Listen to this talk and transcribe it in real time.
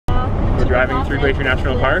driving through Glacier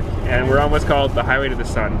National Park, and we're on what's called the Highway to the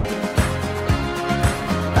Sun.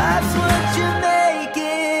 That's what you make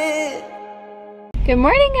it. Good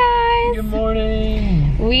morning, guys! Good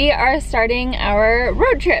morning! We are starting our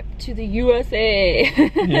road trip to the USA.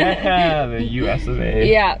 Yeah, the US of A.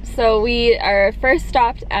 Yeah, so we are first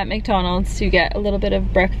stopped at McDonald's to get a little bit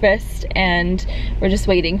of breakfast, and we're just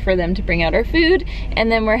waiting for them to bring out our food, and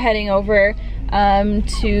then we're heading over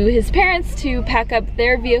to his parents to pack up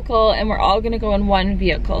their vehicle, and we're all gonna go in one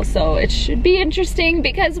vehicle. So it should be interesting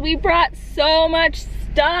because we brought so much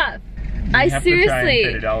stuff. I seriously, try and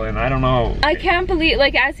fit it all in. I don't know. I can't believe,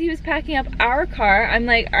 like, as he was packing up our car, I'm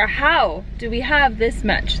like, how do we have this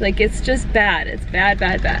much? Like, it's just bad. It's bad,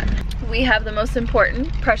 bad, bad. We have the most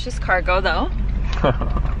important, precious cargo, though.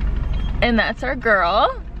 And that's our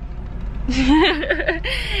girl.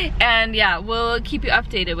 And yeah, we'll keep you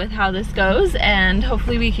updated with how this goes, and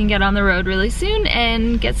hopefully we can get on the road really soon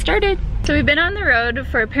and get started. So we've been on the road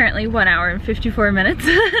for apparently 1 hour and 54 minutes.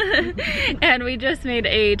 And we just made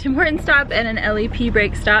a Tim Hortons stop and an LEP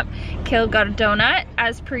break stop. Kale got a donut,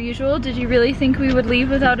 as per usual. Did you really think we would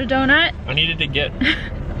leave without a donut? I needed to get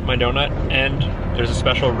my donut, and there's a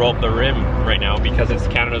special roll up the rim right now because it's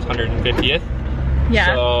Canada's 150th. Yeah.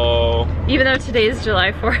 So even though today is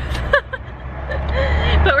July 4th.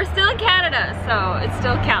 But we're still in Canada, so it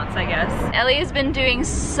still counts, I guess. Ellie has been doing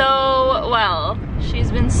so well.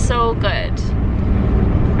 She's been so good.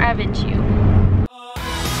 Haven't you?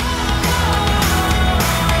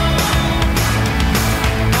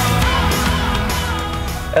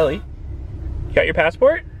 Ellie, you got your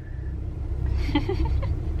passport? Do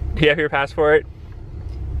you have your passport?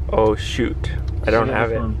 Oh shoot, I don't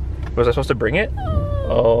have it. Was I supposed to bring it?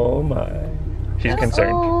 Oh my. She's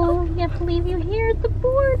concerned. Oh, we have to leave you here at the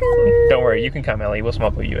border. Don't worry, you can come, Ellie. We'll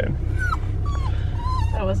smuggle you in.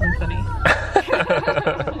 That wasn't funny.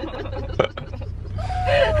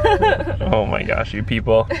 Oh my gosh, you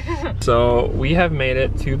people. So we have made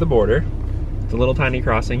it to the border. It's a little tiny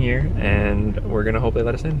crossing here, and we're gonna hope they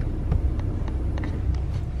let us in.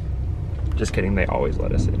 Just kidding, they always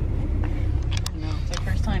let us in. No, it's our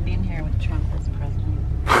first time being here with Trump as president.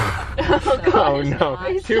 Oh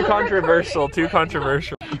no, too controversial, too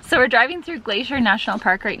controversial. So we're driving through Glacier National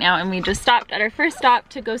Park right now, and we just stopped at our first stop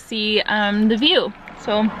to go see the view.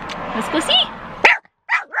 So let's go see.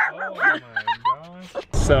 Oh my gosh.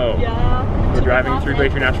 So we're driving through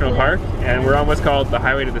Glacier National Park, and we're on what's called the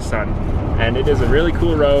Highway to the Sun. And it is a really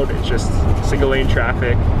cool road. It's just single lane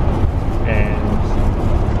traffic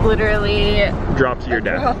and literally drop to your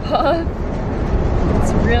death.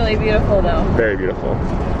 It's really beautiful though. Very beautiful.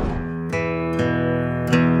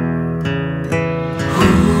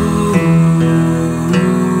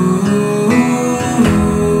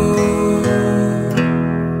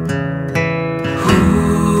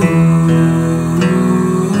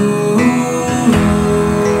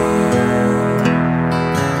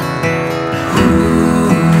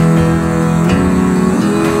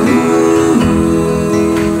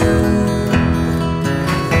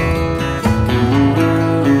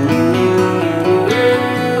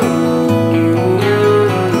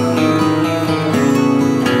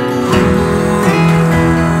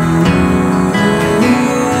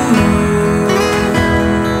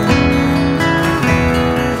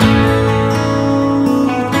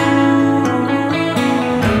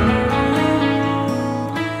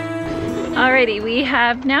 We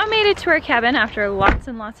have now made it to our cabin after lots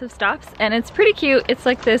and lots of stops, and it's pretty cute. It's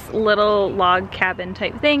like this little log cabin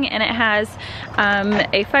type thing, and it has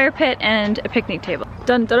a fire pit and a picnic table.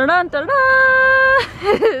 Dun dun dun dun dun!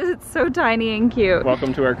 It's so tiny and cute.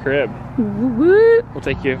 Welcome to our crib. Woo-woo. We'll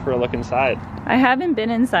take you for a look inside. I haven't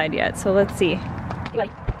been inside yet, so let's see.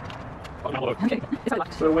 Okay.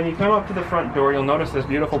 So when you come up to the front door, you'll notice this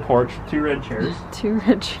beautiful porch, 2 red chairs. 2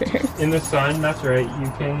 red chairs. In the sun, that's right. You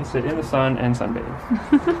can sit in the sun and sunbathe.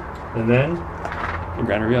 And then, the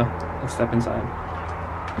grand reveal. Let's step inside.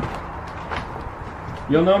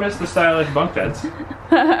 You'll notice the stylish bunk beds.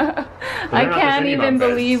 I can't even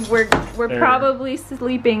believe we're probably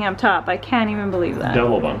sleeping up top. I can't even believe that.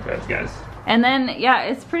 Double bunk beds, guys. And then, yeah,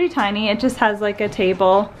 it's pretty tiny. It just has like a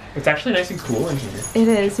table. It's actually nice and cool in here. It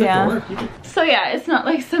is, yeah. So yeah, it's not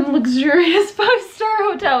like some luxurious 5-star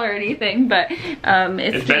hotel or anything, but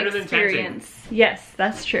it's better the than tenting. experience. Yes,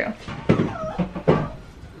 that's true.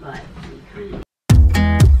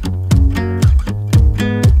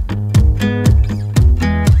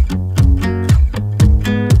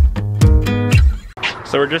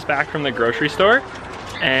 So we're just back from the grocery store,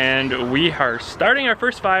 and we are starting our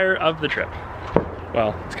first fire of the trip.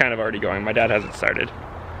 Well, it's kind of already going. My dad has it started.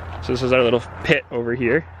 So this is our little pit over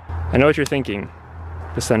here. I know what you're thinking.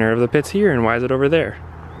 the center of the pit's here and why is it over there?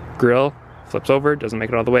 Grill flips over, doesn't make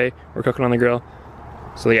it all the way. We're cooking on the grill.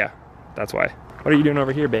 So yeah, that's why. What are you doing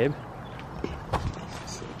over here, babe?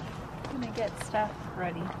 I'm gonna get stuff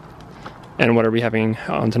ready. And what are we having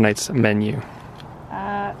on tonight's menu?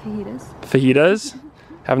 Fajitas. Fajitas?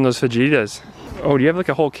 Having those fajitas. Oh, do you have like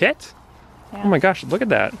a whole kit? Yeah. Oh my gosh, look at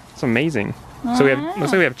that. It's amazing. So we have,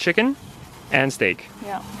 looks like we have chicken and steak.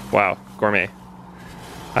 Yeah. Wow, gourmet.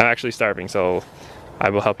 I'm actually starving, so I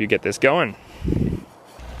will help you get this going.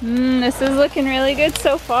 This is looking really good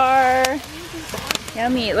so far.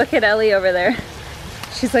 Yummy. Look at Ellie over there.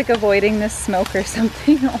 She's like avoiding the smoke or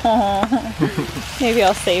something. Aww. Maybe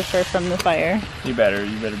I'll save her from the fire. You better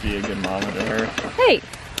be a good mama to her. Hey!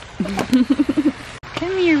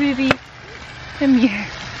 Come here, baby. Come here.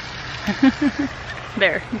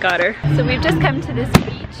 There, got her. So we've just come to this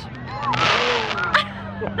beach.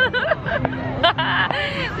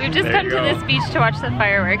 We've just come to this beach to watch the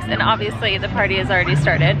fireworks, and obviously the party has already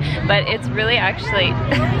started, but it's really actually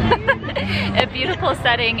a beautiful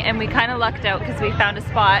setting, and we kind of lucked out because we found a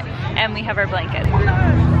spot and we have our blanket.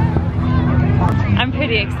 I'm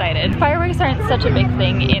pretty excited. Fireworks aren't such a big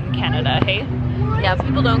thing in Canada, hey? Yeah,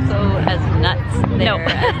 people don't go as nuts there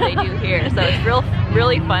as they do here, so it's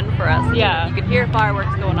really fun for us. Yeah. You can hear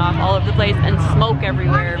fireworks going off all over the place and smoke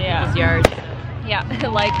everywhere in people's yards. Yeah,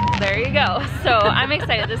 like, there you go. So I'm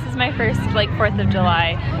excited. This is my first, like, 4th of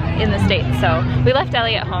July in the States. So we left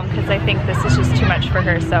Ellie at home because I think this is just too much for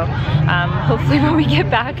her. So hopefully when we get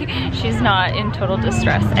back, she's not in total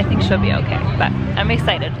distress. I think she'll be okay, but I'm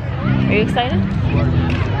excited. Are you excited?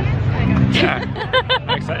 Yeah, I'm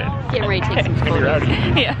excited. Get ready to take some photos.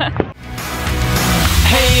 Yeah.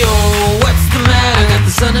 Hey, oh, what's the matter? Got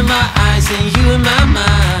the sun in my eyes and you in my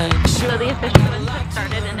mind. So the official had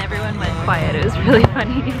started and everyone went quiet. It was really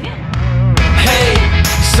funny. Hey,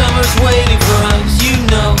 summer's waiting for us, you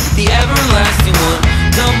know, the everlasting one.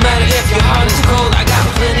 Don't matter if your heart is cold, I got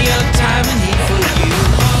plenty of time and heat for you.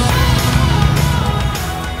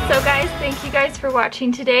 So guys, thank you guys for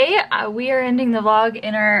watching today. We are ending the vlog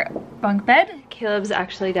in our bunk bed. Caleb's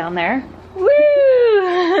actually down there. Woo!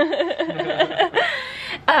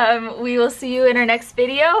 We will see you in our next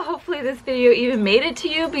video. Hopefully this video even made it to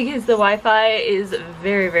you because the Wi-Fi is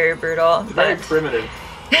very, very brutal. Very primitive.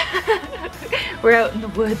 We're out in the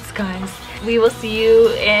woods, guys. We will see you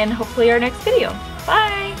in hopefully our next video.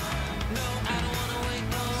 Bye!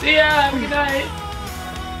 See ya! Have a good night!